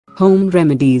Home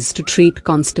remedies to treat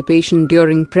constipation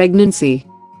during pregnancy.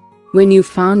 When you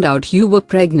found out you were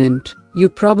pregnant, you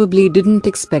probably didn't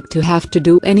expect to have to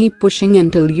do any pushing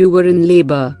until you were in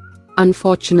labor.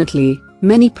 Unfortunately,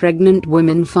 many pregnant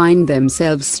women find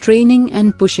themselves straining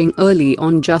and pushing early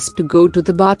on just to go to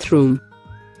the bathroom.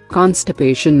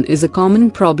 Constipation is a common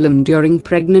problem during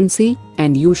pregnancy,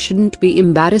 and you shouldn't be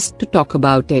embarrassed to talk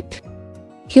about it.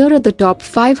 Here are the top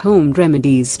 5 home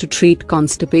remedies to treat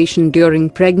constipation during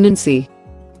pregnancy.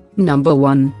 Number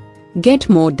 1. Get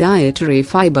more dietary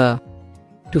fiber.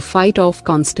 To fight off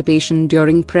constipation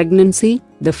during pregnancy,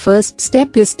 the first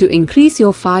step is to increase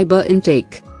your fiber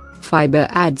intake. Fiber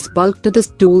adds bulk to the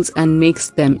stools and makes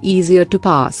them easier to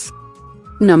pass.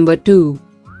 Number 2.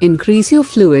 Increase your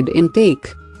fluid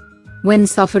intake. When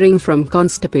suffering from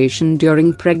constipation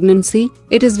during pregnancy,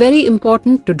 it is very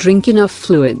important to drink enough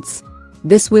fluids.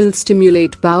 This will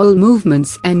stimulate bowel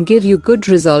movements and give you good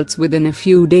results within a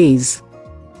few days.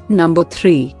 Number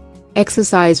 3.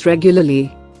 Exercise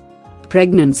regularly.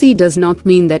 Pregnancy does not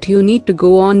mean that you need to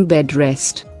go on bed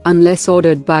rest, unless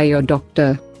ordered by your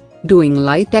doctor. Doing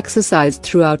light exercise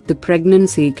throughout the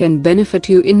pregnancy can benefit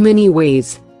you in many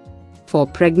ways. For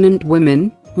pregnant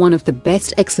women, one of the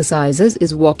best exercises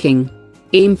is walking.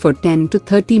 Aim for 10 to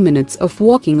 30 minutes of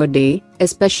walking a day,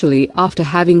 especially after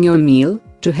having your meal,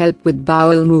 to help with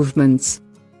bowel movements.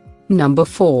 Number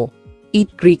 4.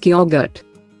 Eat Greek yogurt.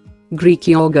 Greek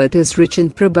yogurt is rich in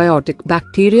probiotic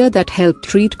bacteria that help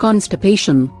treat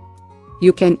constipation.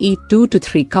 You can eat 2 to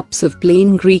 3 cups of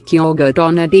plain Greek yogurt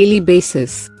on a daily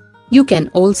basis. You can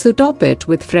also top it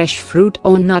with fresh fruit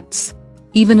or nuts.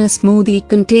 Even a smoothie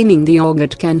containing the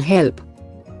yogurt can help.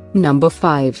 Number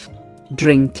 5.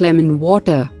 Drink lemon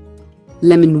water.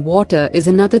 Lemon water is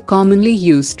another commonly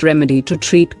used remedy to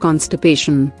treat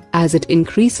constipation, as it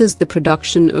increases the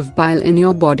production of bile in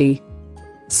your body.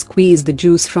 Squeeze the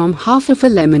juice from half of a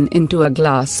lemon into a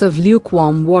glass of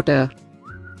lukewarm water.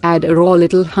 Add a raw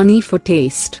little honey for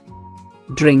taste.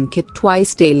 Drink it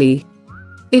twice daily.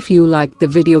 If you liked the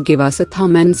video, give us a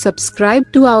thumb and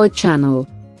subscribe to our channel.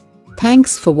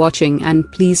 Thanks for watching,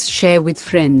 and please share with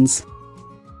friends.